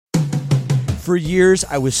For years,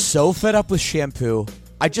 I was so fed up with shampoo,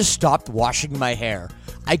 I just stopped washing my hair.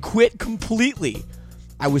 I quit completely.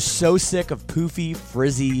 I was so sick of poofy,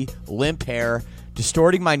 frizzy, limp hair,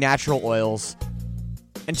 distorting my natural oils.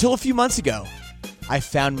 Until a few months ago, I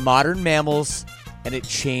found Modern Mammals, and it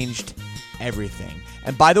changed everything.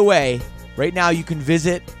 And by the way, right now you can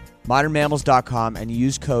visit modernmammals.com and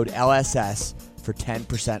use code LSS for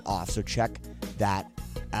 10% off. So check that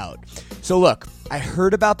out. So look, I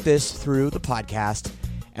heard about this through the podcast,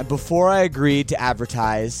 and before I agreed to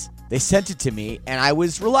advertise, they sent it to me, and I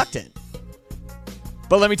was reluctant.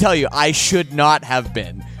 But let me tell you, I should not have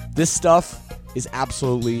been. This stuff is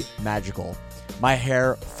absolutely magical. My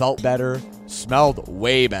hair felt better, smelled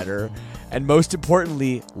way better, and most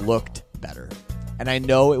importantly, looked better. And I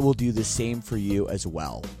know it will do the same for you as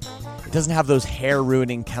well. It doesn't have those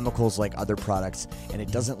hair-ruining chemicals like other products, and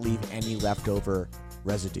it doesn't leave any leftover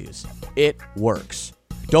residues. It works.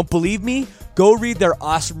 Don't believe me? Go read their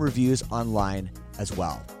awesome reviews online as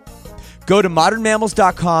well. Go to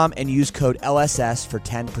modernmammals.com and use code LSS for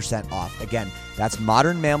 10% off. Again, that's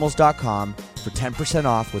modernmammals.com for 10%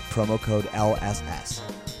 off with promo code LSS.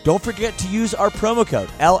 Don't forget to use our promo code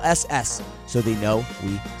LSS so they know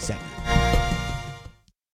we sent you.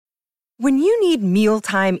 When you need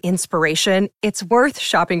mealtime inspiration, it's worth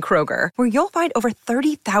shopping Kroger, where you'll find over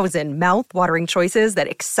 30,000 mouth-watering choices that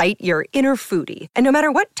excite your inner foodie. And no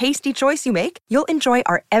matter what tasty choice you make, you'll enjoy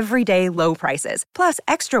our everyday low prices, plus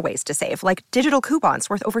extra ways to save, like digital coupons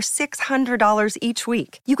worth over $600 each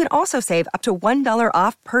week. You can also save up to $1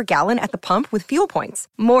 off per gallon at the pump with fuel points.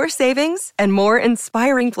 More savings and more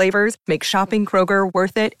inspiring flavors make shopping Kroger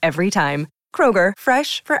worth it every time. Kroger,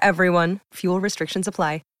 fresh for everyone. Fuel restrictions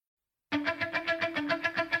apply.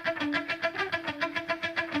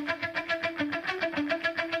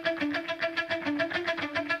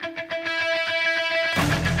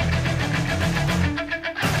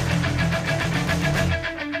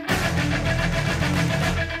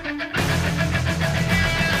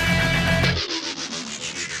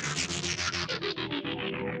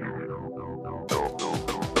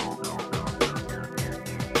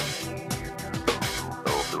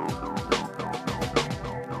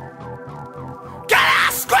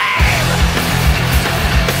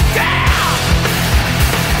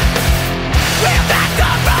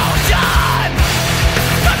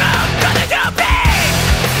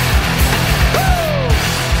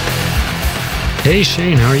 Hey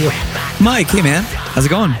Shane, how are you? Mike, hey man, how's it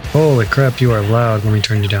going? Holy crap, you are loud. Let me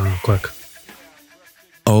turn you down real quick.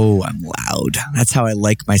 Oh, I'm loud. That's how I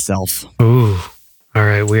like myself. Ooh, all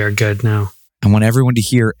right, we are good now. I want everyone to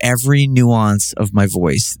hear every nuance of my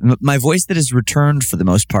voice. My voice that is returned for the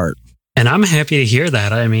most part. And I'm happy to hear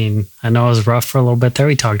that. I mean, I know it was rough for a little bit there.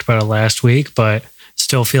 We talked about it last week, but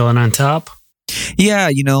still feeling on top. Yeah,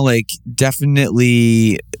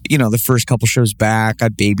 definitely, the first couple shows back, I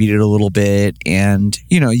babied it a little bit, and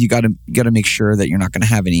you got to make sure that you're not going to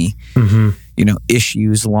have any,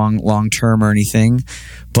 issues long term or anything.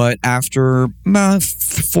 But after 4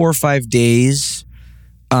 or 5 days,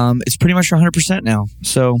 it's pretty much 100% now.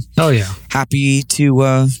 So, oh yeah, happy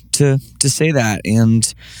to say that,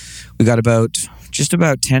 and we got just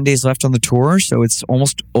about 10 days left on the tour, so it's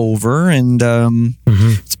almost over, and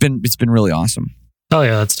it's been really awesome. Oh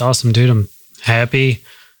yeah, that's awesome, dude. I'm happy.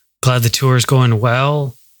 Glad the tour is going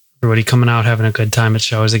well. Everybody coming out, having a good time at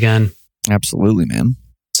shows again. Absolutely, man.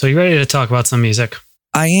 So you ready to talk about some music?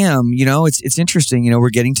 I am. It's interesting. We're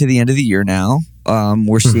getting to the end of the year now.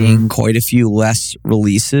 We're seeing quite a few less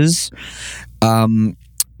releases.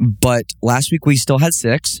 But last week we still had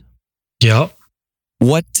 6. Yep.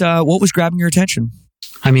 What was grabbing your attention?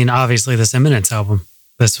 I mean, obviously this Imminence album.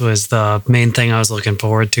 This was the main thing I was looking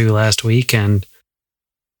forward to last week, and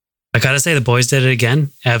I gotta say, the boys did it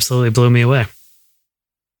again. Absolutely blew me away.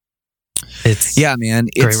 It's man.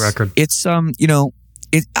 Great record. It's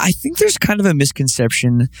I think there's kind of a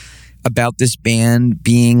misconception about this band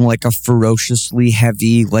being like a ferociously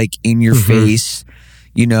heavy, like in your face,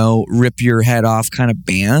 rip your head off kind of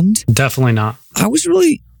band. Definitely not. I was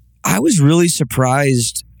really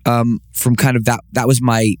surprised from kind of that was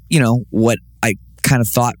my, what I kind of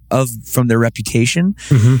thought of from their reputation.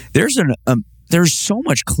 There's so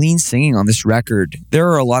much clean singing on this record. There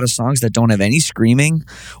are a lot of songs that don't have any screaming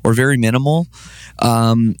or very minimal,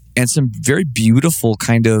 and some very beautiful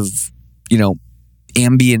kind of,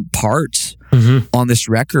 ambient parts on this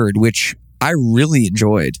record, which I really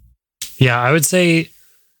enjoyed. Yeah, I would say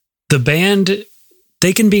the band,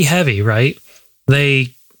 they can be heavy, right?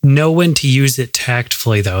 They know when to use it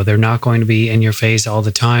tactfully, though. They're not going to be in your face all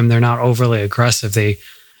the time. They're not overly aggressive. They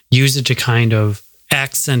use it to kind of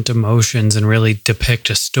accent emotions and really depict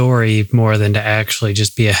a story more than to actually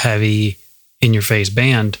just be a heavy in-your-face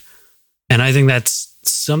band. And I think that's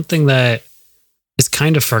something that is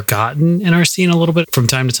kind of forgotten in our scene a little bit from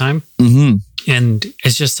time to time. Mm-hmm. And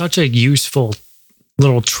it's just such a useful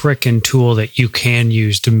little trick and tool that you can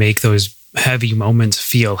use to make those heavy moments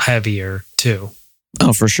feel heavier too.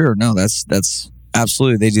 Oh, for sure. No, that's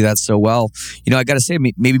absolutely. They do that so well. You know, I got to say,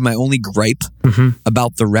 maybe my only gripe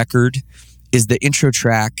about the record is the intro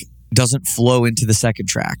track doesn't flow into the second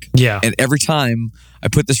track. Yeah. And every time I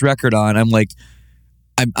put this record on, I'm like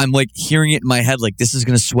hearing it in my head, like this is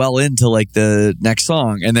going to swell into like the next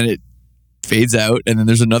song. And then it fades out and then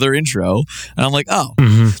there's another intro. And I'm like, oh,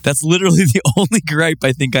 that's literally the only gripe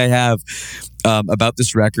I think I have about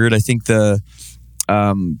this record. I think the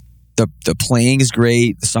playing is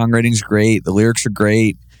great. The songwriting is great. The lyrics are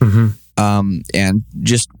great. And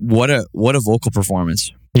just what a vocal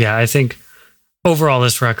performance. Yeah, I think overall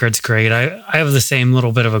this record's great. I have the same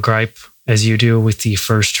little bit of a gripe as you do with the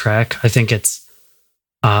first track. I think it's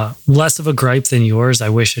less of a gripe than yours. I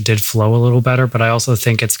wish it did flow a little better, but I also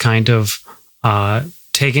think it's kind of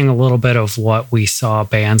taking a little bit of what we saw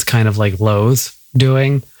bands kind of like Loathe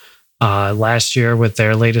doing last year with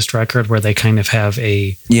their latest record, where they kind of have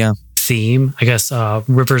a theme. I guess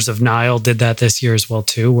Rivers of Nile did that this year as well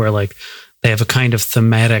too, where like they have a kind of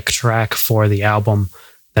thematic track for the album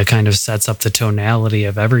that kind of sets up the tonality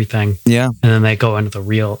of everything. Yeah. And then they go into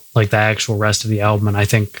the actual rest of the album. And I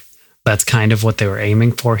think that's kind of what they were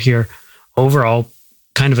aiming for here. Overall,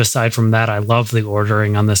 kind of aside from that, I love the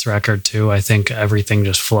ordering on this record too. I think everything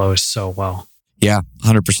just flows so well. Yeah,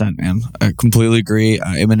 100%, man. I completely agree.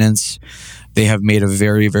 Imminence, they have made a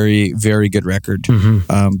very, very, very good record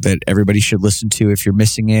that everybody should listen to if you're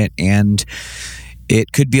missing it. And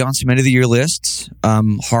it could be on some end of the year lists.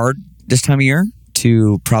 Hard this time of year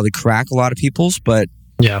to probably crack a lot of people's, but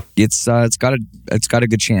yeah, it's got a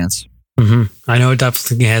good chance. I know it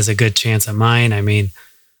definitely has a good chance at mine. I mean,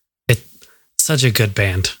 it's such a good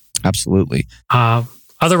band. Absolutely.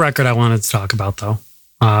 Other record I wanted to talk about though,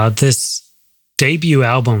 this debut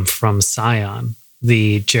album from Scion,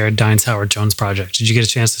 the Jared Dines Howard Jones project. Did you get a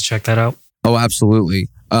chance to check that out? Oh, absolutely.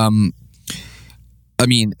 I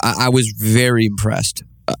mean, I was very impressed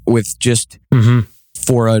with just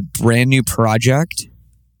for a brand new project,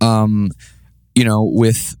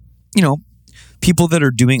 with, people that are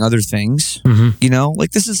doing other things, like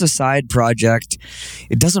this is a side project.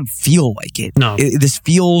 It doesn't feel like it. No. This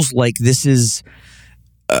feels like this is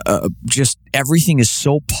just everything is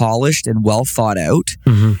so polished and well thought out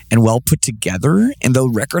and well put together. And the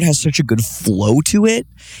record has such a good flow to it.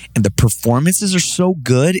 And the performances are so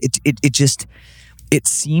good. It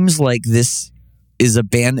seems like this is a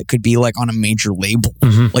band that could be like on a major label.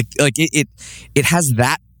 Like it has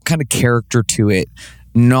that kind of character to it,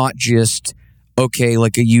 not just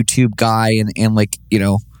like a YouTube guy and like,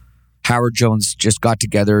 Howard Jones just got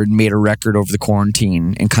together and made a record over the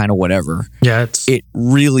quarantine and kind of whatever. Yeah, it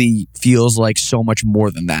really feels like so much more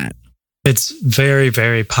than that. It's very,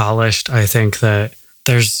 very polished. I think that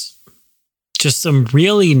there's just some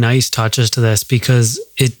really nice touches to this because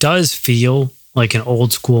it does feel like an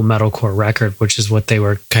old school metalcore record, which is what they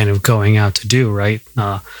were kind of going out to do, right?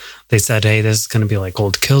 They said, hey, this is going to be like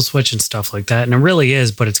old Killswitch and stuff like that. And it really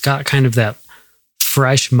is, but it's got kind of that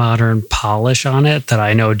fresh, modern polish on it that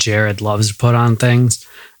I know Jared loves to put on things.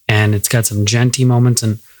 And it's got some genty moments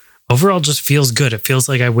and overall just feels good. It feels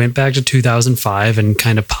like I went back to 2005 and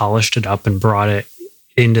kind of polished it up and brought it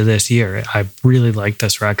into this year. I really like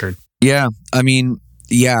this record. Yeah. I mean,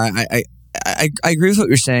 I agree with what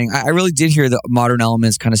you're saying. I really did hear the modern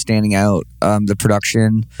elements kind of standing out. The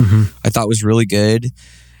production I thought was really good.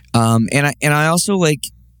 And I also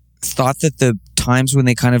thought that the times when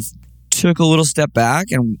they kind of took a little step back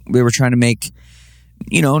and they were trying to make,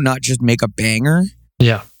 not just make a banger.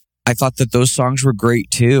 Yeah. I thought that those songs were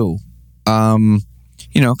great too.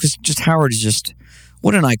 Because just Howard is just,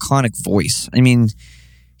 what an iconic voice. I mean,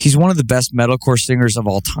 he's one of the best metalcore singers of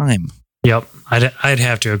all time. Yep. I'd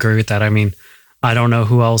have to agree with that. I mean, I don't know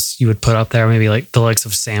who else you would put up there. Maybe like the likes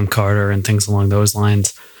of Sam Carter and things along those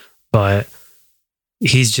lines. But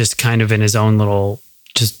he's just kind of in his own little,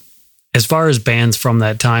 just as far as bands from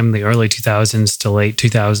that time, the early 2000s to late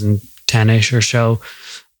 2010-ish or so,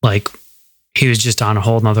 like he was just on a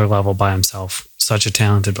whole nother level by himself. Such a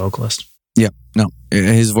talented vocalist. Yeah, no,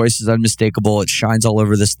 his voice is unmistakable. It shines all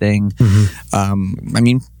over this thing. I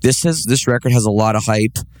mean, this record has a lot of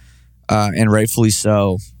hype, and rightfully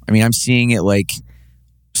so. I mean, I'm seeing it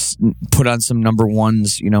put on some number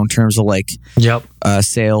ones, in terms of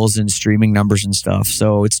sales and streaming numbers and stuff.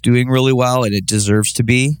 So it's doing really well, and it deserves to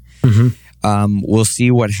be. We'll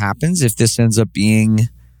see what happens if this ends up being,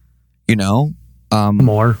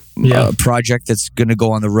 more a project that's going to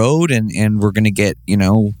go on the road and we're going to get,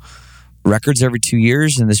 records every 2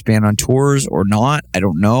 years and this band on tours or not. I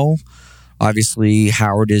don't know. Obviously,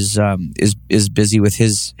 Howard is busy with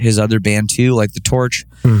his other band too, like The Torch,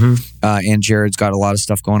 and Jared's got a lot of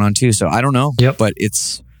stuff going on too. So I don't know, but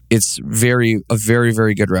it's a very,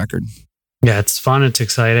 very good record. Yeah, it's fun. It's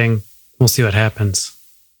exciting. We'll see what happens.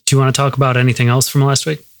 Do you want to talk about anything else from last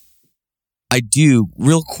week? I do,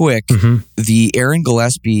 real quick. The Aaron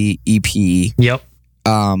Gillespie EP. Yep.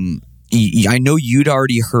 I know you'd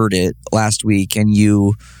already heard it last week, and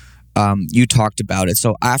you talked about it.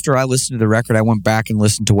 So after I listened to the record, I went back and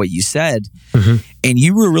listened to what you said, and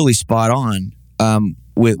you were really spot on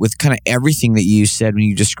with kind of everything that you said when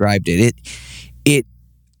you described it. It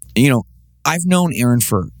I've known Aaron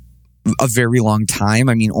for a very long time.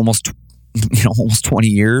 I mean, almost 20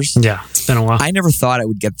 years. Yeah, it's been a while. I never thought I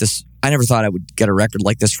would get this. I never thought I would get a record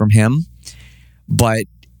like this from him, but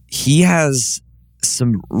he has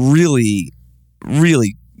some really,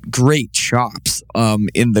 really great chops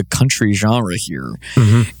in the country genre here.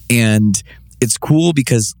 And it's cool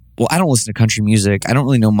because, I don't listen to country music. I don't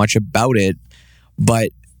really know much about it, but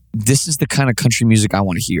this is the kind of country music I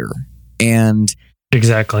want to hear. And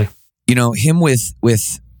exactly, him with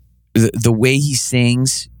the way he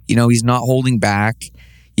sings, he's not holding back.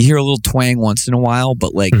 You hear a little twang once in a while,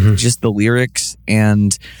 but just the lyrics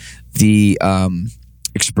and the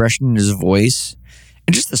expression in his voice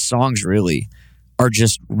and just the songs really are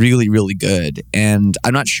just really, really good. And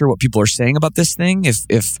I'm not sure what people are saying about this thing, if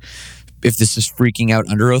this is freaking out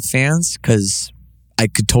Under Oath fans, because I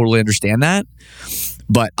could totally understand that.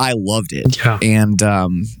 But I loved it. Yeah. And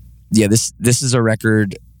this is a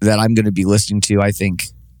record that I'm going to be listening to, I think,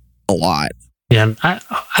 a lot. Yeah, and I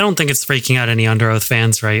don't think it's freaking out any Under Oath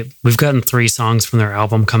fans, right? We've gotten 3 songs from their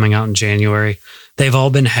album coming out in January. They've all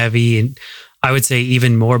been heavy, and I would say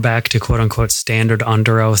even more back to quote-unquote standard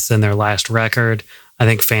Under Oath than their last record. I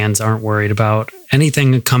think fans aren't worried about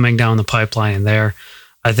anything coming down the pipeline there.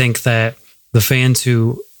 I think that the fans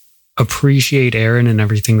who appreciate Aaron and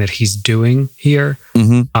everything that he's doing here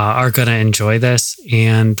are going to enjoy this.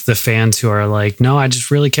 And the fans who are like, no, I just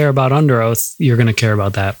really care about Under Oath, you're going to care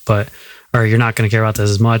about that. Or you're not going to care about this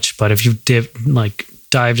as much. But if you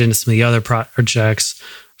dived into some of the other projects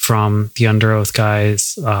from the Under Oath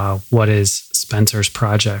guys, what is Spencer's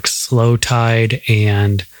project? Slow Tide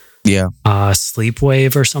and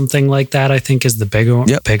Sleepwave or something like that, I think is the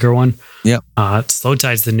bigger one. Slow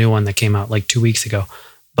Tide's the new one that came out 2 weeks ago.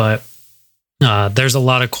 But there's a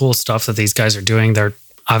lot of cool stuff that these guys are doing. They're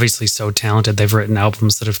obviously so talented. They've written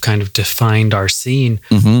albums that have kind of defined our scene.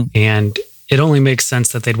 And it only makes sense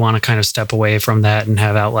that they'd want to kind of step away from that and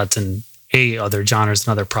have outlets in other genres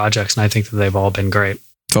and other projects. And I think that they've all been great.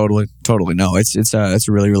 Totally. No, it's a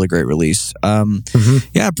really, really great release.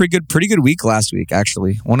 Yeah, pretty good week last week,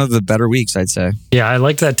 actually. One of the better weeks, I'd say. Yeah, I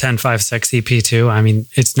liked that 10-5-6 EP too. I mean,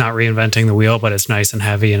 it's not reinventing the wheel, but it's nice and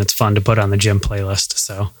heavy and it's fun to put on the gym playlist.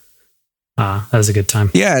 So that was a good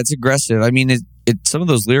time. Yeah, it's aggressive. I mean, some of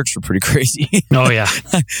those lyrics were pretty crazy. Oh yeah.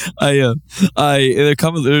 They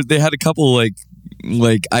had a couple I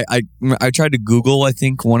tried to Google, I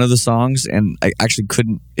think, one of the songs, and I actually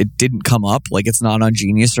couldn't. It didn't come up. It's not on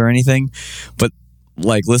Genius or anything. But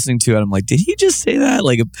listening to it, I'm like, did he just say that?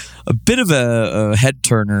 A bit of a head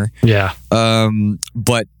turner. Yeah.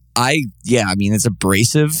 But I mean, it's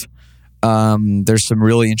abrasive. There's some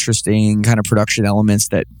really interesting kind of production elements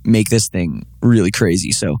that make this thing really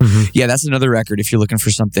crazy. So yeah, that's another record if you're looking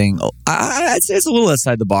for something. I'd say it's a little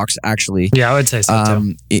outside the box, actually. Yeah, I would say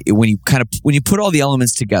so too. When you put all the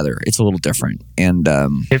elements together, it's a little different and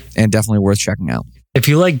definitely worth checking out. If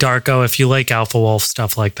you like Darko, if you like Alpha Wolf,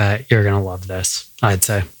 stuff like that, you're gonna love this. I'd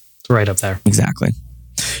say it's right up there. Exactly.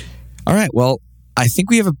 All right. Well, I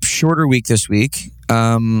think we have a shorter week this week.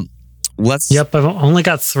 I've only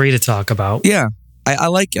got 3 to talk about. Yeah, I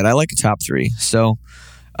like it. I like a top 3. So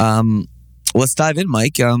let's dive in,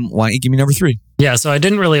 Mike. Why don't you give me number 3? Yeah, so I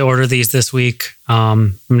didn't really order these this week.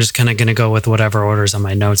 I'm just kind of going to go with whatever orders on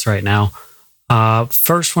my notes right now.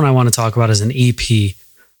 First one I want to talk about is an EP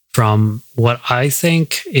from what I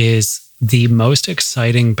think is the most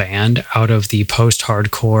exciting band out of the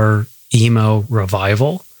post-hardcore emo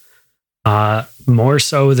revival. More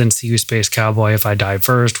so than See You Space Cowboy, If I Die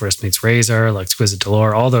First, Wrist Meets Razor, Exquisite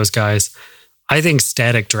Dolor, all those guys. I think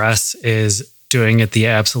Static Dress is doing it the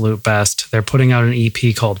absolute best. They're putting out an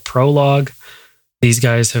EP called Prologue. These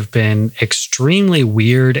guys have been extremely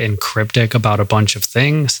weird and cryptic about a bunch of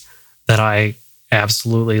things that I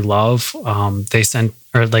absolutely love.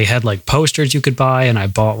 They had like posters you could buy, and I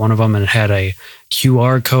bought one of them, and it had a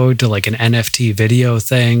QR code to like an NFT video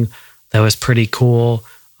thing that was pretty cool.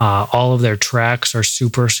 All of their tracks are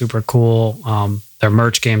super, super cool. Their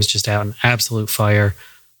merch game's just out an absolute fire.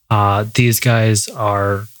 These guys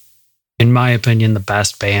are, in my opinion, the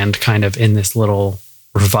best band kind of in this little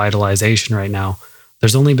revitalization right now.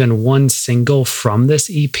 There's only been one single from this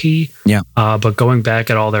EP. Yeah. But going back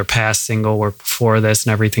at all their past single work before this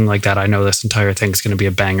and everything like that, I know this entire thing's going to be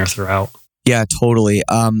a banger throughout. Yeah, totally.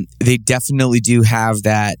 They definitely do have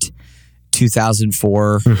that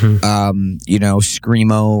 2004,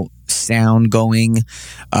 screamo sound going.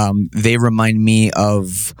 They remind me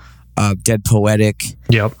of Dead Poetic.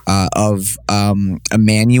 Yep. Of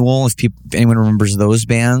Emmanuel. If anyone remembers those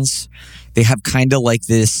bands, they have kind of like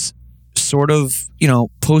this sort of,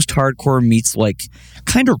 post-hardcore meets like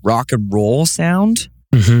kind of rock and roll sound.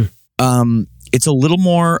 Mm-hmm. It's a little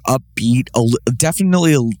more upbeat,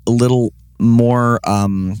 definitely a little more,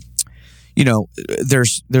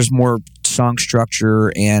 there's more song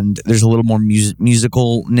structure and there's a little more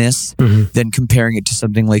musicalness than comparing it to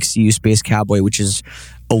something like See You Space Cowboy, which is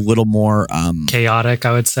a little more chaotic,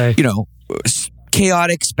 I would say.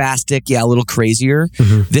 Chaotic, spastic, a little crazier.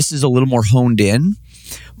 This is a little more honed in.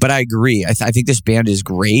 But I agree. I think this band is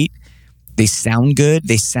great. They sound good.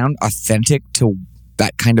 They sound authentic to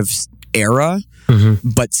that kind of era,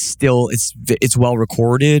 but still, it's well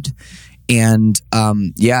recorded. And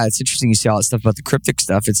it's interesting you see all that stuff about the cryptic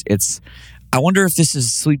stuff. It's. I wonder if this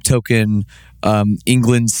is Sleep Token,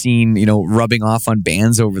 England scene, rubbing off on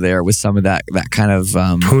bands over there with some of that kind of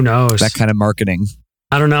who knows, that kind of marketing.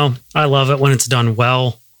 I don't know. I love it when it's done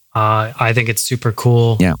well. I think it's super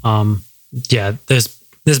cool. Yeah.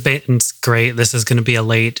 This band's great. This is going to be a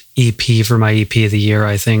late EP for my EP of the year,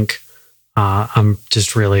 I think. I'm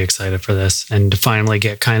just really excited for this and to finally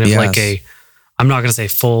get kind of like I'm not going to say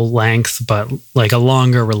full length, but like a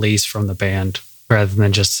longer release from the band rather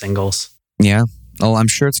than just singles. Yeah. Well, I'm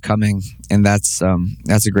sure it's coming. And that's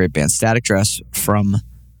a great band. Static Dress from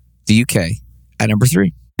the UK at number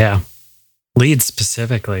 3. Yeah. Leeds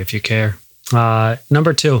specifically, if you care.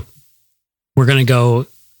 Number 2, we're going to go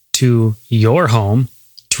to your home,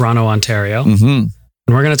 Toronto, Ontario. And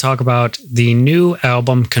we're going to talk about the new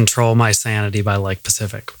album, Control My Sanity by Like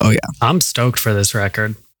Pacific. Oh, yeah. I'm stoked for this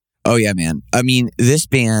record. Oh, yeah, man. I mean, this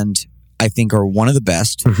band, I think, are one of the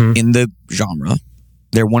best in the genre.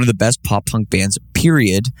 They're one of the best pop punk bands,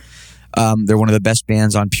 period. They're one of the best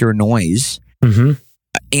bands on Pure Noise.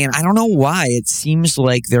 And I don't know why. It seems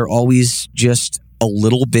like they're always just a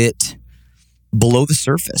little bit below the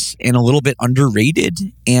surface and a little bit underrated.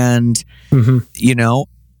 And,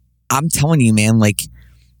 I'm telling you, man, like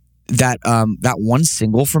that one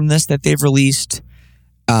single from this that they've released,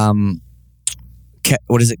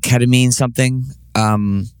 what is it? Ketamine something?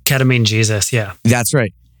 Ketamine Jesus. Yeah. That's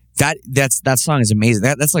right. That song is amazing.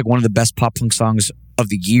 That's like one of the best pop punk songs of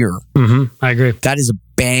the year. I agree. That is a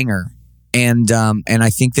banger. And I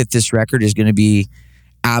think that this record is going to be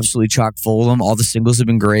absolutely chock full of them. All the singles have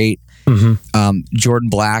been great. Jordan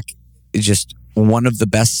Black is just one of the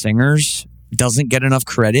best singers. Doesn't get enough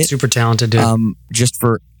credit. Super talented dude. Just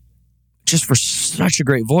for such a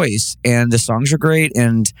great voice, and the songs are great,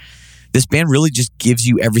 and this band really just gives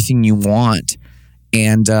you everything you want.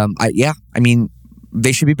 And I mean,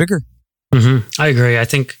 they should be bigger. I agree. I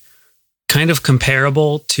think kind of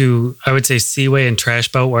comparable to, I would say, Seaway and Trash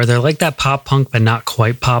Boat, where they're like that pop punk, but not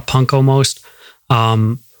quite pop punk almost.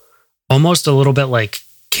 Almost a little bit like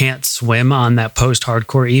Can't Swim on that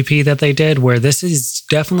post-hardcore EP that they did, where this is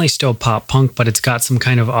definitely still pop punk, but it's got some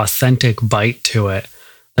kind of authentic bite to it.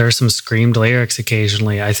 There are some screamed lyrics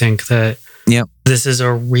occasionally. I think that this is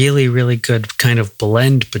a really, really good kind of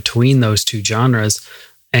blend between those two genres.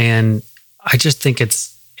 And I just think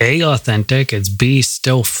it's A, authentic, it's B,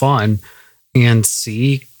 still fun, and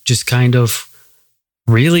C, just kind of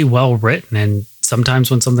really well written. And sometimes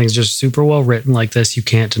when something's just super well written like this, you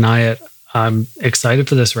can't deny it. I'm excited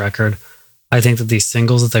for this record. I think that these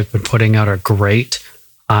singles that they've been putting out are great.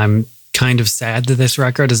 I'm kind of sad that this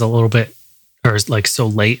record is a little bit, or like so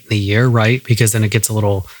late in the year, right? Because then it gets a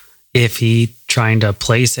little iffy trying to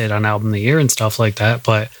place it on album of the year and stuff like that.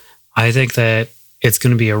 But I think that it's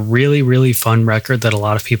going to be a really, really fun record that a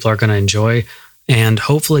lot of people are going to enjoy and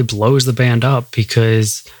hopefully blows the band up,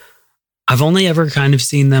 because I've only ever kind of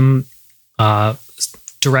seen them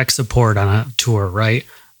direct support on a tour, right?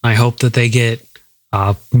 I hope that they get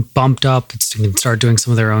bumped up and start doing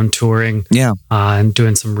some of their own touring. And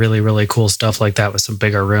doing some really, really cool stuff like that with some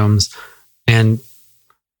bigger rooms. And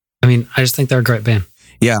I mean, I just think they're a great band.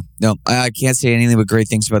 Yeah, no, I can't say anything but great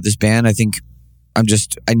things about this band. I think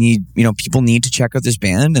I need, people need to check out this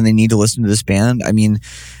band and they need to listen to this band. I mean,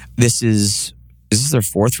 is this their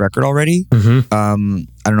fourth record already? Mm-hmm.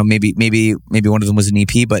 I don't know. Maybe one of them was an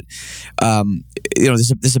EP, but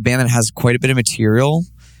this is a band that has quite a bit of material,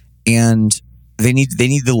 and they need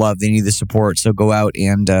the love, they need the support. So go out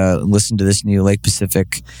and listen to this new Lake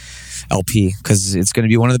Pacific LP, because it's going to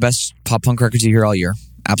be one of the best pop punk records you hear all year.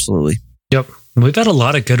 Absolutely. Yep. We've had a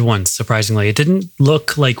lot of good ones, surprisingly. It didn't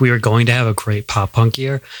look like we were going to have a great pop punk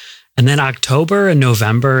year. And then October and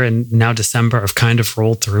November and now December have kind of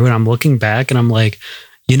rolled through. And I'm looking back and I'm like,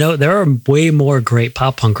 there are way more great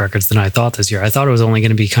pop punk records than I thought this year. I thought it was only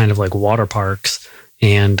going to be kind of like Water Parks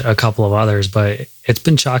and a couple of others, but it's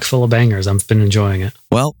been chock full of bangers. I've been enjoying it.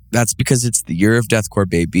 Well, that's because it's the year of deathcore,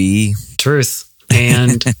 baby. Truth.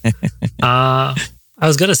 And I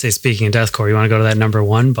was going to say, speaking of deathcore, you want to go to that number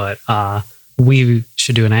one, but we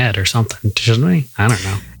should do an ad or something, shouldn't we? I don't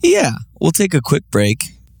know. Yeah, we'll take a quick break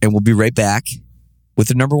and we'll be right back with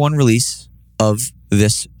the number one release of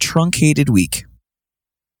this truncated week.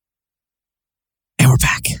 And we're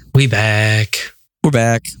back. We're back.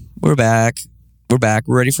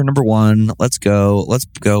 We're ready for number one. Let's go.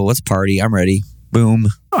 Let's party. I'm ready. Boom.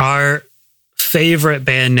 Our favorite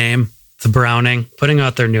band name, The Browning, putting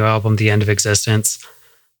out their new album, The End of Existence.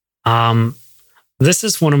 This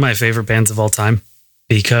is one of my favorite bands of all time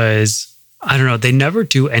because, I don't know, they never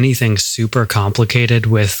do anything super complicated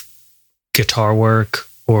with guitar work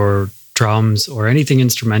or drums or anything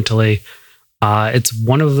instrumentally. It's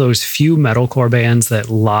one of those few metalcore bands that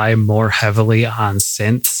lie more heavily on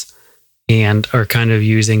synths and are kind of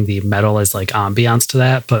using the metal as like ambiance to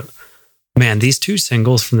that. But man, these two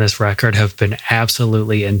singles from this record have been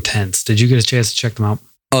absolutely intense. Did you get a chance to check them out?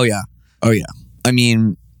 Oh yeah. I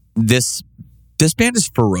mean, this band is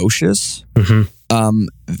ferocious. Mm-hmm.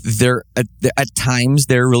 They're at times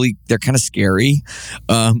they're kind of scary.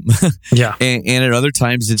 Yeah. And at other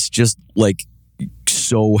times it's just like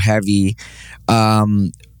so heavy.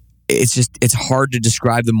 It's hard to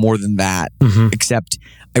describe them more than that. Mm-hmm. Except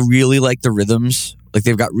I really like the rhythms. Like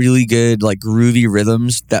they've got really good, like groovy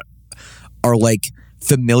rhythms that are like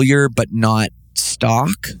familiar but not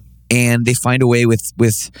stock, and they find a way with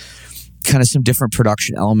kind of some different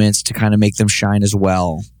production elements to kind of make them shine as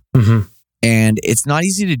well. Mm-hmm. And it's not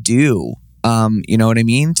easy to do. You know what I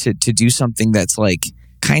mean? To do something that's like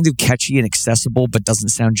kind of catchy and accessible but doesn't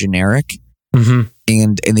sound generic. Mm-hmm.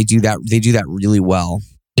 And they do that really well.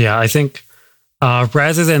 Yeah, I think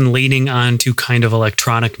rather than leaning on to kind of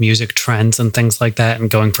electronic music trends and things like that and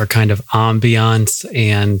going for kind of ambiance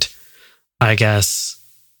and I guess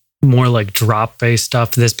more like drop-based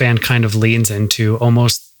stuff, this band kind of leans into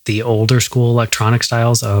almost the older school electronic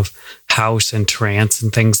styles of house and trance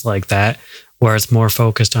and things like that, where it's more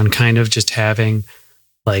focused on kind of just having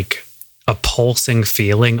like a pulsing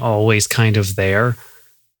feeling always kind of there.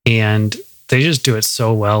 And they just do it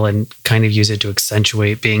so well and kind of use it to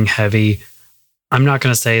accentuate being heavy. I'm not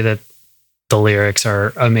going to say that the lyrics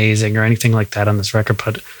are amazing or anything like that on this record,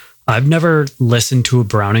 but I've never listened to a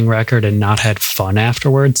Browning record and not had fun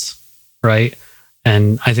afterwards, right?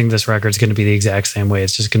 And I think this record's going to be the exact same way.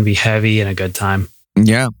 It's just going to be heavy and a good time.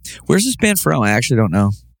 Yeah. Where's this band from? I actually don't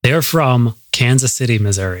know. They're from Kansas City,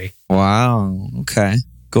 Missouri. Wow. Okay.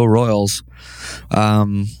 Go Royals.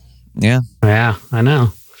 Yeah. Yeah, I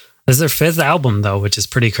know. This is their fifth album, though, which is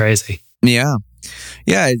pretty crazy. Yeah.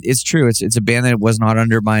 Yeah, it's true. It's a band that was not on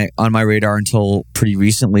my radar until pretty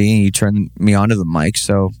recently. You turned me onto them, Mike.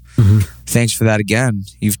 So Thanks for that again.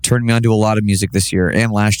 You've turned me on to a lot of music this year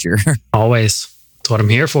and last year. Always. That's what I'm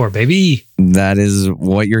here for, baby. That is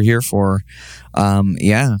what you're here for.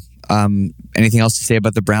 Yeah. Anything else to say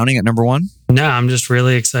about the Browning at number one? No, I'm just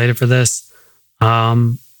really excited for this.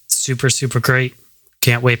 Super, super great.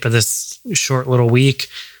 Can't wait for this short little week.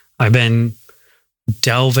 I've been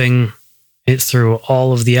delving it through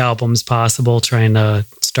all of the albums possible, trying to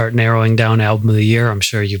start narrowing down album of the year. I'm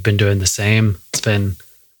sure you've been doing the same. It's been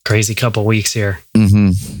a crazy couple weeks here.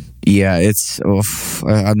 Mm-hmm. Yeah,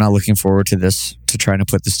 I'm not looking forward to this, to trying to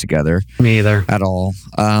put this together. Me either. At all.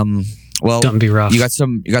 Well, don't be rough. You got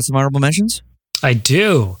some honorable mentions? I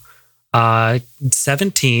do.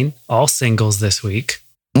 17, all singles this week.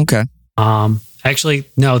 Okay. Actually,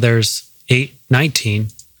 no, there's 19.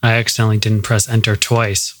 I accidentally didn't press enter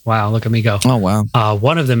twice. Wow, look at me go. Oh, wow.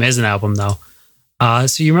 One of them is an album, though.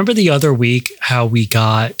 So you remember the other week how we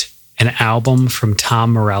got an album from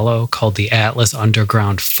Tom Morello called The Atlas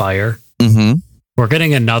Underground Fire? Mm-hmm. We're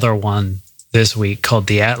getting another one this week called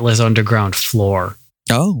The Atlas Underground Floor.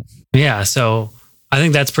 Oh. Yeah, so I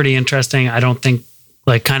think that's pretty interesting. I don't think,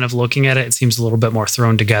 like, kind of looking at it, it seems a little bit more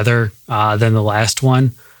thrown together than the last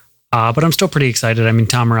one. But I'm still pretty excited. I mean,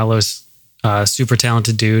 Tom Morello's a super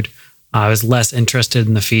talented dude. I was less interested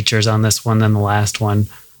in the features on this one than the last one.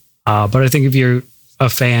 But I think if you're a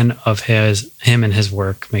fan of him and his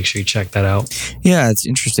work, make sure you check that out. Yeah, it's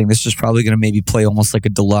interesting. This is probably going to maybe play almost like a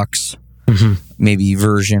deluxe maybe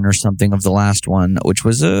version or something of the last one, which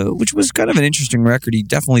was kind of an interesting record. He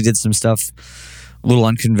definitely did some stuff a little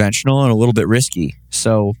unconventional and a little bit risky.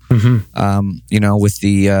 So, with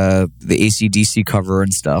the AC/DC cover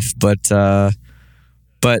and stuff, but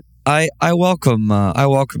I welcome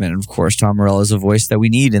it. And of course, Tom Morello is a voice that we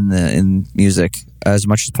need in music as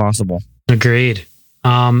much as possible. Agreed.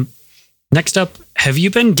 Next up, have you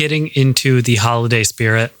been getting into the holiday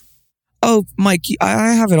spirit? Oh, Mike,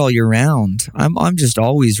 I have it all year round. I'm just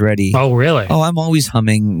always ready. Oh, really? Oh, I'm always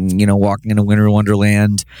humming, walking in a winter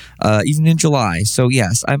wonderland, even in July. So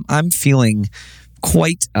yes, I'm feeling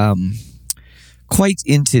quite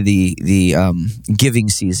into the giving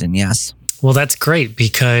season. Yes. Well, that's great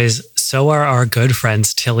because so are our good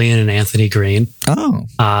friends Tillian and Anthony Green.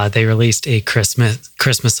 Oh. They released a Christmas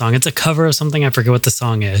song. It's a cover of something. I forget what the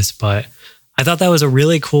song is, but I thought that was a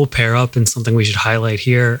really cool pair up and something we should highlight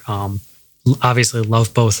here. Obviously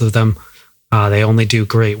love both of them. They only do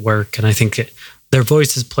great work, and I think their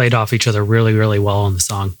voices played off each other really, really well on the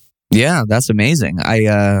song. Yeah, that's amazing.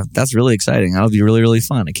 That's really exciting. That'll be really, really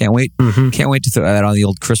fun. I can't wait. Can't wait to throw that on the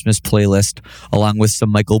old Christmas playlist along with some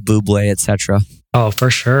Michael Bublé, etc. Oh, for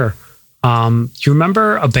sure. You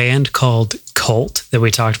remember a band called Cult that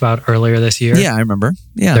we talked about earlier this year? Yeah, I remember.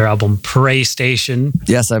 Yeah. Their album Pray Station.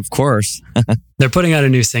 Yes, of course. They're putting out a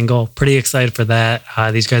new single. Pretty excited for that.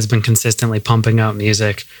 These guys have been consistently pumping out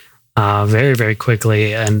music very, very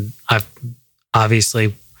quickly. And I've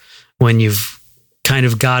obviously, when you've kind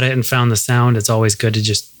of got it and found the sound, it's always good to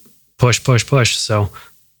just push. So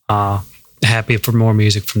happy for more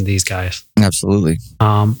music from these guys. Absolutely.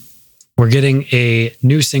 We're getting a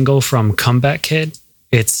new single from Comeback Kid.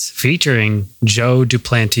 It's featuring Joe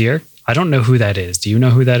Duplantier. I don't know who that is. Do you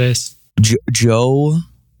know who that is? Joe,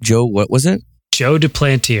 what was it? Joe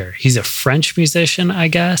Duplantier. He's a French musician, I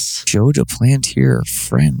guess. Joe Duplantier,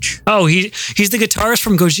 French. Oh, he's the guitarist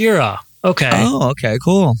from Gojira. Okay. Oh, okay,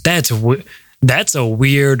 cool. That's a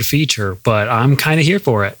weird feature, but I'm kind of here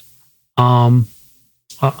for it.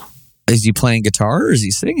 Is he playing guitar or is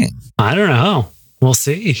he singing? I don't know. We'll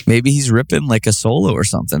see. Maybe he's ripping like a solo or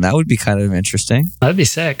something. That would be kind of interesting. That'd be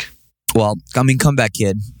sick. Well, I mean, Comeback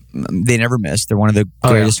Kid, they never miss. They're one of the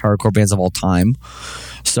greatest hardcore bands of all time.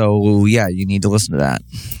 So yeah, you need to listen to that.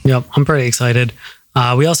 Yep, I'm pretty excited.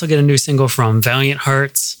 We also get a new single from Valiant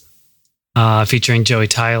Hearts featuring Joey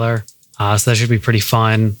Tyler. So that should be pretty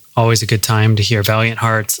fun. Always a good time to hear Valiant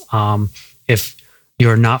Hearts. If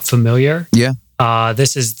you're not familiar,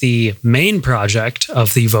 this is the main project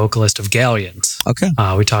of the vocalist of Galleons. Okay.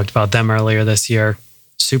 We talked about them earlier this year.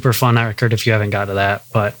 Super fun record if you haven't got to that,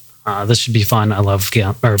 but this should be fun. I love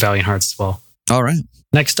Valiant Hearts as well. All right.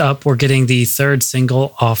 Next up, we're getting the third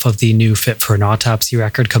single off of the new Fit for an Autopsy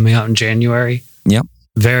record coming out in January. Yep.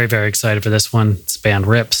 Very, very excited for this one. This band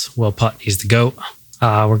rips. Will Putney's the GOAT.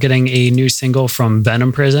 We're getting a new single from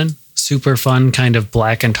Venom Prison. Super fun, kind of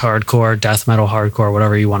blackened hardcore, death metal hardcore,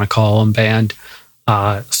 whatever you want to call them, band.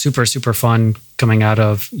 Super, super fun coming out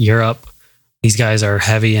of Europe. These guys are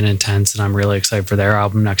heavy and intense, and I'm really excited for their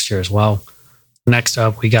album next year as well. Next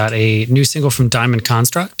up, we got a new single from Diamond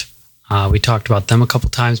Construct. We talked about them a couple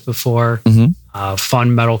times before. Fun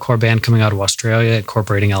metalcore band coming out of Australia,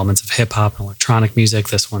 incorporating elements of hip hop and electronic music.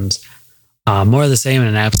 This one's more of the same and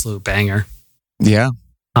an absolute banger. Yeah.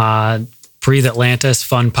 Breathe Atlantis,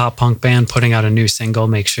 fun pop punk band, putting out a new single.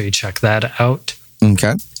 Make sure you check that out.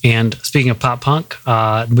 Okay. And speaking of pop punk,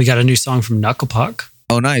 we got a new song from Knuckle Puck.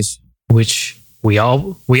 Oh, nice. Which we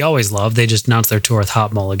always love. They just announced their tour with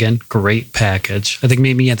Hot Mulligan. Great package. I think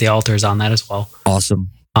Meet Me at the Altar is on that as well. Awesome.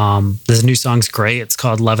 This new song's great. It's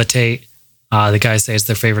called Levitate. The guys say it's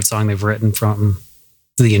their favorite song they've written from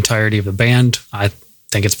the entirety of the band. I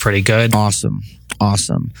think it's pretty good. Awesome.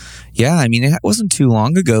 Yeah, I mean, it wasn't too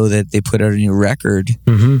long ago that they put out a new record.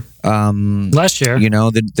 Last year. You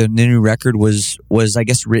know, the new record was I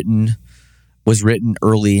guess written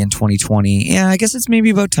early in 2020. Yeah, I guess it's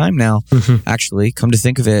maybe about time now, actually, come to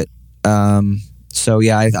think of it. So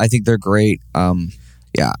yeah, I think they're great.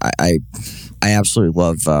 Yeah, I absolutely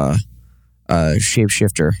love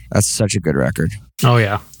Shapeshifter. That's such a good record. Oh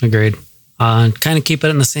yeah, agreed. Kind of keep it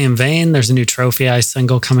in the same vein. There's a new Trophy Eyes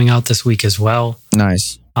single coming out this week as well.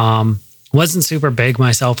 Nice. Wasn't super big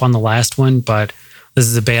myself on the last one, but this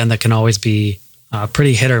is a band that can always be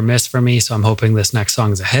pretty hit or miss for me. So I'm hoping this next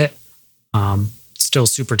song's a hit. Still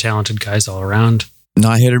super talented guys all around.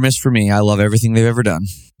 Not hit or miss for me. I love everything they've ever done.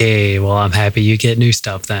 Hey, well, I'm happy you get new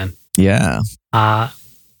stuff then. Yeah.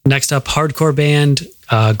 Next up, hardcore band,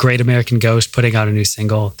 Great American Ghost, putting out a new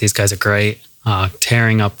single. These guys are great,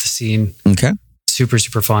 tearing up the scene. Okay. Super,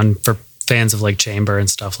 super fun for fans of like Chamber and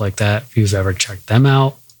stuff like that, if you've ever checked them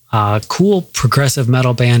out. Cool progressive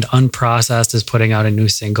metal band, Unprocessed, is putting out a new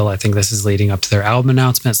single. I think this is leading up to their album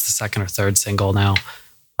announcement. It's the second or third single now.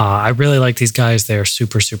 I really like these guys. They're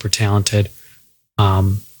super, super talented.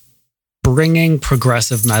 Bringing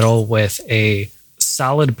progressive metal with a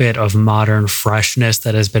solid bit of modern freshness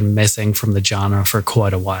that has been missing from the genre for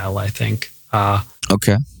quite a while, I think.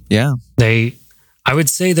 Okay. Yeah. I would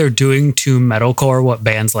say they're doing to metalcore what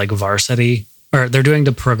bands like Varsity, or they're doing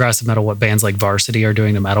to progressive metal what bands like Varsity are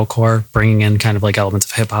doing to metalcore, bringing in kind of like elements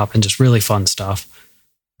of hip hop and just really fun stuff,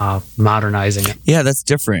 modernizing it. Yeah, that's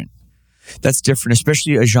different. That's different,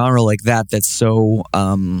 especially a genre like that that's so,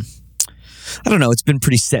 I don't know, it's been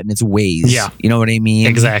pretty set in its ways. Yeah. You know what I mean?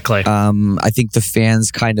 Exactly. I think the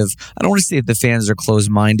fans kind of, I don't want to say that the fans are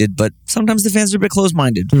closed-minded, but sometimes the fans are a bit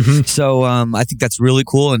closed-minded. Mm-hmm. So I think that's really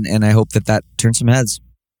cool, and I hope that turns some heads.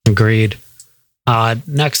 Agreed.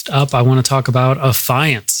 Next up, I want to talk about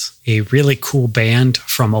Affiance, a really cool band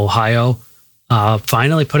from Ohio,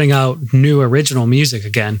 finally putting out new original music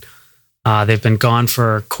again. They've been gone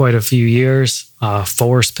for quite a few years,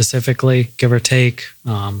 4 specifically, give or take.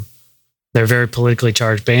 They're a very politically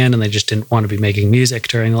charged band, and they just didn't want to be making music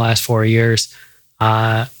during the last 4 years.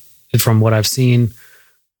 From what I've seen,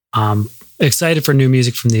 excited for new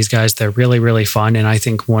music from these guys. They're really, really fun, and I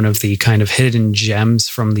think one of the kind of hidden gems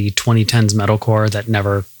from the 2010s metalcore that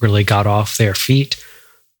never really got off their feet.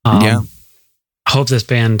 I hope this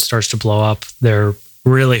band starts to blow up. They're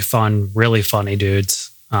really fun, really funny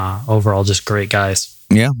dudes. Overall, just great guys.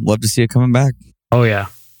 Yeah, love to see it coming back. Oh, yeah.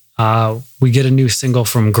 We get a new single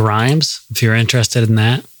from Grimes, if you're interested in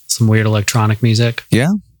that. Some weird electronic music.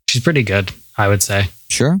 Yeah. She's pretty good, I would say.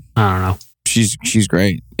 Sure. I don't know. She's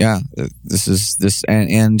great. Yeah.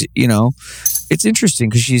 And you know, it's interesting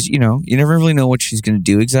because she's, you know, you never really know what she's going to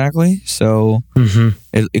do exactly. So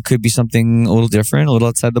it could be something a little different, a little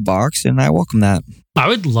outside the box, and I welcome that. I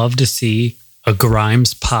would love to see a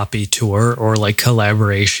Grimes Poppy tour or like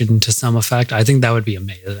collaboration to some effect. I think that would be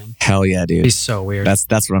amazing. Hell yeah, dude. It'd be so weird.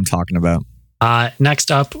 That's what I'm talking about.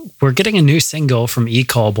 Next up, we're getting a new single from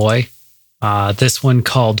E-Callboy. This one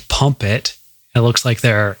called Pump It. It looks like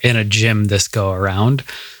they're in a gym this go around.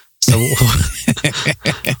 So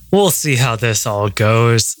we'll see how this all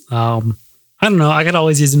goes. I don't know. I could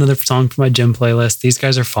always use another song for my gym playlist. These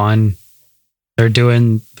guys are fun. They're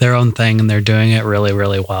doing their own thing and they're doing it really,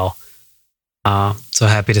 really well. So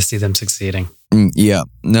happy to see them succeeding. Yeah.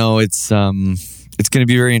 No, it's going to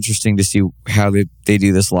be very interesting to see how they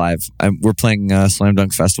do this live. We're playing Slam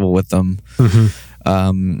Dunk Festival with them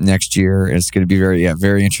next year. It's going to be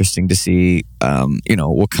very interesting to see, you know,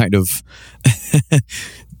 what kind of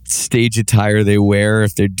stage attire they wear,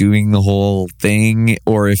 if they're doing the whole thing,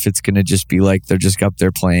 or if it's going to just be like they're just up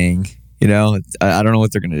there playing. You know, I don't know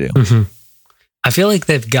what they're going to do. I feel like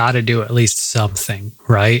they've got to do at least something,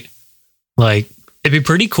 right? Like, it'd be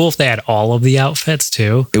pretty cool if they had all of the outfits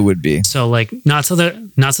too. It would be. So like, not so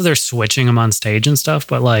they're switching them on stage and stuff,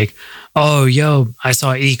 but like, oh, yo, I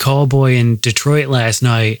saw E-Callboy in Detroit last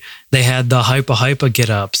night. They had the Hypa get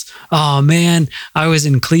ups. Oh man, I was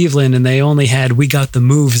in Cleveland and they only had We Got the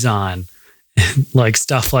Moves on. Like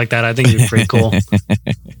stuff like that. I think it'd be pretty cool.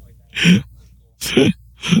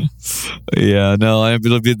 Yeah, no,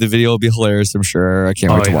 the video will be hilarious, I'm sure. I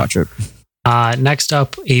can't wait to watch it. Next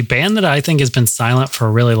up, a band that I think has been silent for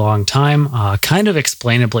a really long time, kind of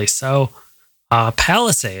explainably so.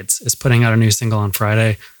 Palisades is putting out a new single on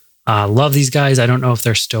Friday. Love these guys. I don't know if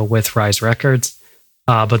they're still with Rise Records,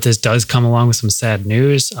 but this does come along with some sad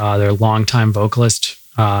news. Their longtime vocalist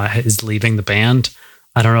is leaving the band.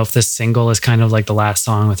 I don't know if this single is kind of like the last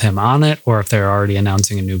song with him on it, or if they're already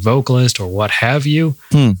announcing a new vocalist or what have you.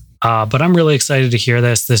 But I'm really excited to hear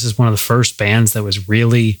this. This is one of the first bands that was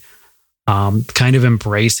really kind of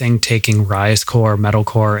embracing taking Risecore,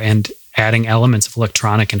 metalcore, and adding elements of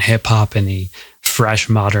electronic and hip hop in a fresh,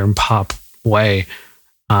 modern pop way.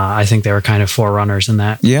 I think they were kind of forerunners in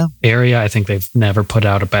that area. I think they've never put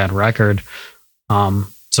out a bad record.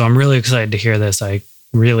 So I'm really excited to hear this. I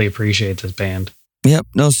really appreciate this band. Yep.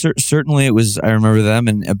 No, certainly it was. I remember them,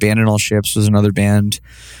 and Abandon All Ships was another band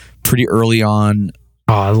pretty early on.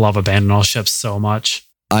 Oh, I love Abandon All Ships so much.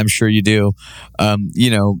 I'm sure you do.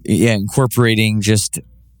 You know, incorporating just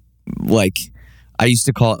like, I used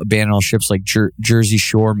to call Abandon All Ships like Jersey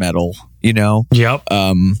Shore metal, you know? Yep.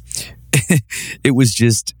 it was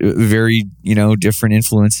just very, different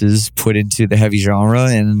influences put into the heavy genre.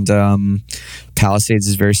 And Palisades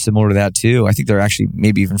is very similar to that too. I think they're actually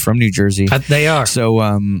maybe even from New Jersey. They are. So,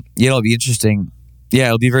 it'll be interesting. Yeah,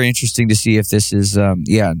 it'll be very interesting to see if this is,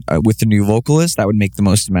 with the new vocalist, that would make the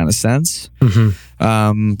most amount of sense.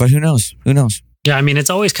 Mm-hmm. But who knows? Who knows? Yeah, I mean, it's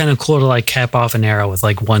always kind of cool to like cap off an era with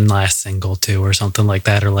like one last single too, or something like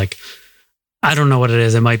that. Or like, I don't know what it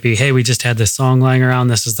is. It might be, hey, we just had this song lying around.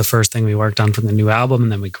 This is the first thing we worked on from the new album,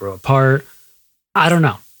 and then we grew apart. I don't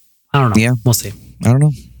know. Yeah. We'll see. I don't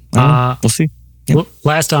know. We'll see. Yep. Well,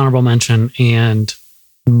 last honorable mention, and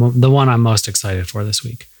the one I'm most excited for this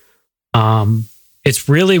week. It's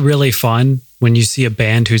really, really fun when you see a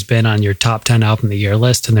band who's been on your top 10 album of the year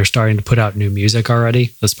list and they're starting to put out new music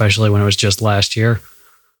already, especially when it was just last year.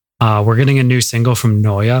 We're getting a new single from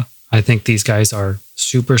Noia. I think these guys are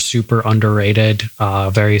super, super underrated,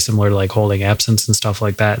 very similar to like Holding Absence and stuff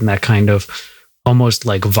like that, and that kind of almost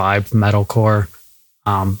like vibe metalcore,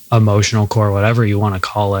 emotional core, whatever you want to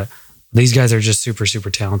call it. These guys are just super,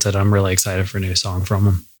 super talented. I'm really excited for a new song from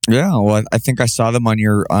them. Yeah, well, I think I saw them on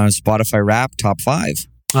your Spotify Rap Top 5.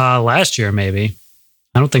 Last year, maybe.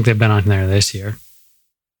 I don't think they've been on there this year.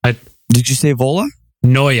 Did you say Vola?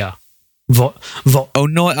 Noia. Oh,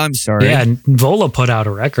 no, I'm sorry. Yeah, Vola put out a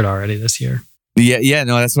record already this year. Yeah,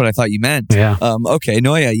 no, that's what I thought you meant. Yeah. Okay,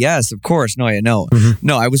 Noia, yes, of course, Noia, no. Mm-hmm.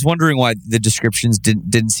 No, I was wondering why the descriptions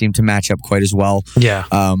didn't seem to match up quite as well. Yeah.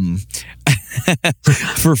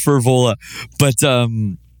 For Vola. But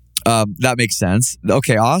that makes sense.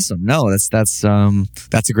 Okay, awesome. No, that's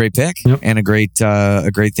a great pick. Yep. And a great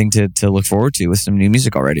thing to look forward to with some new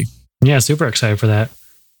music already. Yeah, super excited for that.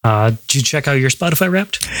 Did you check out your Spotify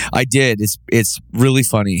Wrapped? I did. It's really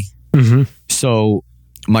funny. Mm-hmm. So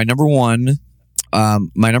my number one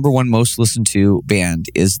most listened to band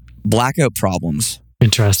is Blackout Problems.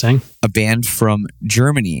 Interesting. A band from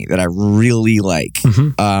Germany that I really like.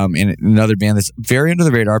 Mm-hmm. And another band that's very under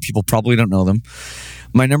the radar. People probably don't know them.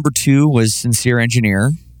 My number 2 was Sincere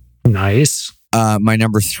Engineer. Nice. My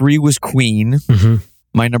number 3 was Queen. Mm-hmm.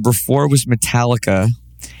 My number 4 was Metallica.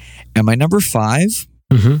 And my number 5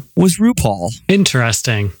 was RuPaul.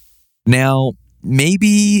 Interesting. Now,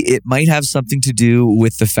 maybe it might have something to do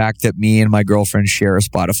with the fact that me and my girlfriend share a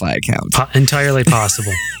Spotify account. Entirely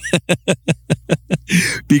possible.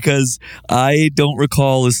 Because I don't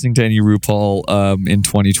recall listening to any RuPaul in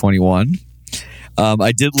 2021.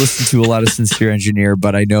 I did listen to a lot of Sincere Engineer,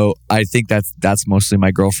 but I think that's mostly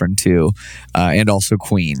my girlfriend too, and also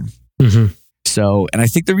Queen. Mm-hmm. So, and I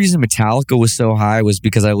think the reason Metallica was so high was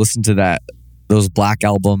because I listened to those Black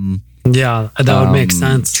Album. Yeah, that would make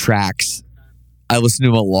sense. Tracks. I listened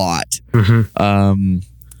to them a lot. Mm-hmm.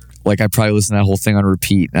 Like I probably listened to that whole thing on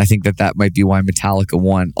repeat, and I think that might be why Metallica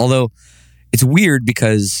won. Although it's weird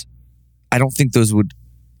because I don't think those would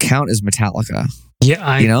count as Metallica.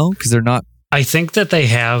 Yeah, because they're not. I think that they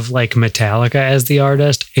have like Metallica as the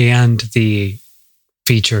artist and the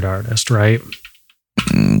featured artist, right?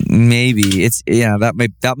 Maybe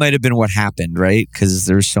that might have been what happened, right? Because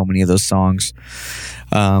there's so many of those songs.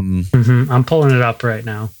 I'm pulling it up right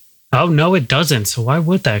now. Oh no, it doesn't. So why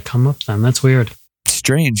would that come up then? That's weird.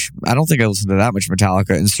 Strange. I don't think I listened to that much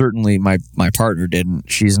Metallica, and certainly my partner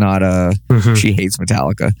didn't. She's not she hates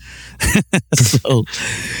Metallica.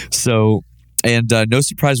 so. And no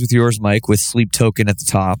surprise with yours, Mike, with Sleep Token at the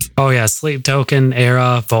top. Oh, yeah. Sleep Token,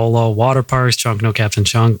 Era, Volo, Water Parks, Chunk No Captain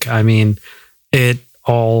Chunk. I mean, it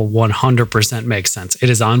all 100% makes sense.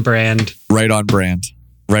 It is on brand. Right on brand.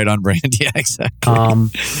 Yeah,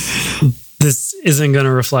 exactly. This isn't going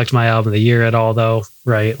to reflect my album of the year at all, though,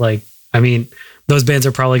 right? Like, I mean, those bands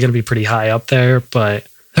are probably going to be pretty high up there, but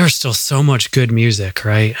there's still so much good music,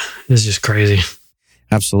 right? It's just crazy.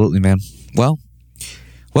 Absolutely, man. Well,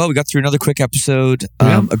 we got through another quick episode.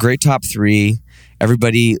 A great top 3.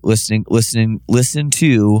 Everybody listen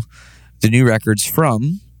to the new records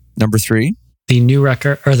from number 3. The new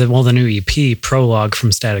record, or the new EP, Prologue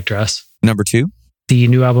from Static Dress. Number 2. The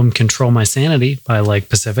new album, Control My Sanity by Like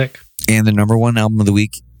Pacific. And the number 1 album of the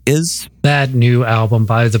week is? That new album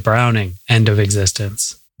by The Browning, End of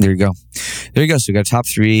Existence. There you go. So we got top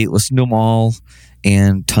 3. Listen to them all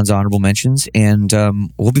and tons of honorable mentions. And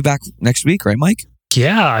we'll be back next week, right, Mike?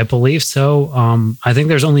 Yeah, I believe so. I think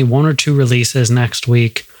there's only 1 or 2 releases next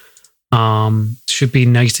week. Should be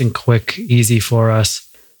nice and quick, easy for us.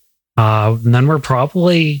 And then we're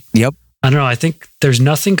probably... Yep. I don't know. I think there's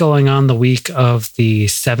nothing going on the week of the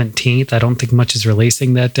 17th. I don't think much is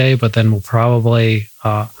releasing that day, but then we'll probably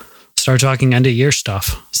start talking end of year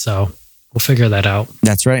stuff. So we'll figure that out.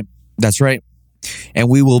 That's right. And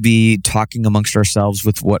we will be talking amongst ourselves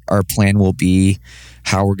with what our plan will be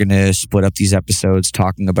how we're going to split up these episodes,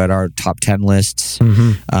 talking about our top 10 lists,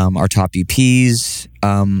 our top EPs,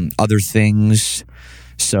 other things.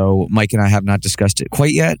 So Mike and I have not discussed it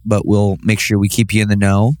quite yet, but we'll make sure we keep you in the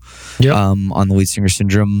know on the Lead Singer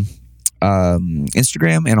Syndrome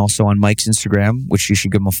Instagram, and also on Mike's Instagram, which you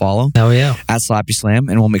should give him a follow. Oh yeah, at Slappy Slam,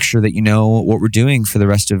 and we'll make sure that you know what we're doing for the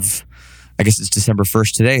rest of, I guess it's December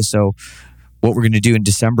 1st today. So what we're going to do in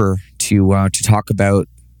December to talk about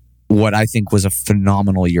what I think was a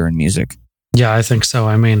phenomenal year in music. Yeah, I think so.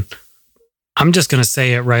 I mean, I'm just going to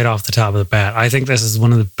say it right off the top of the bat. I think this is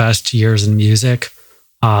one of the best years in music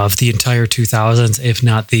of the entire 2000s, if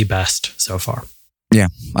not the best so far. Yeah,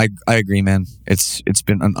 I agree, man. It's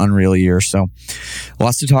been an unreal year. So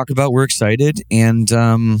lots to talk about. We're excited. And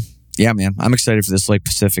yeah, man, I'm excited for this Lake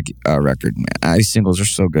Pacific record. Man, these singles are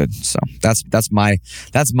so good. So that's my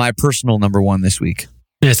personal number one this week.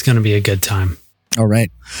 It's going to be a good time. All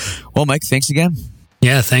right. Well, Mike, thanks again.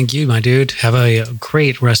 Yeah, thank you, my dude. Have a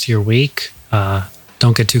great rest of your week.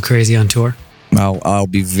 Don't get too crazy on tour. I'll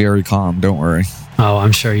be very calm. Don't worry. Oh,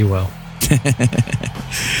 I'm sure you will.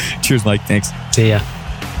 Cheers, Mike. Thanks. See ya.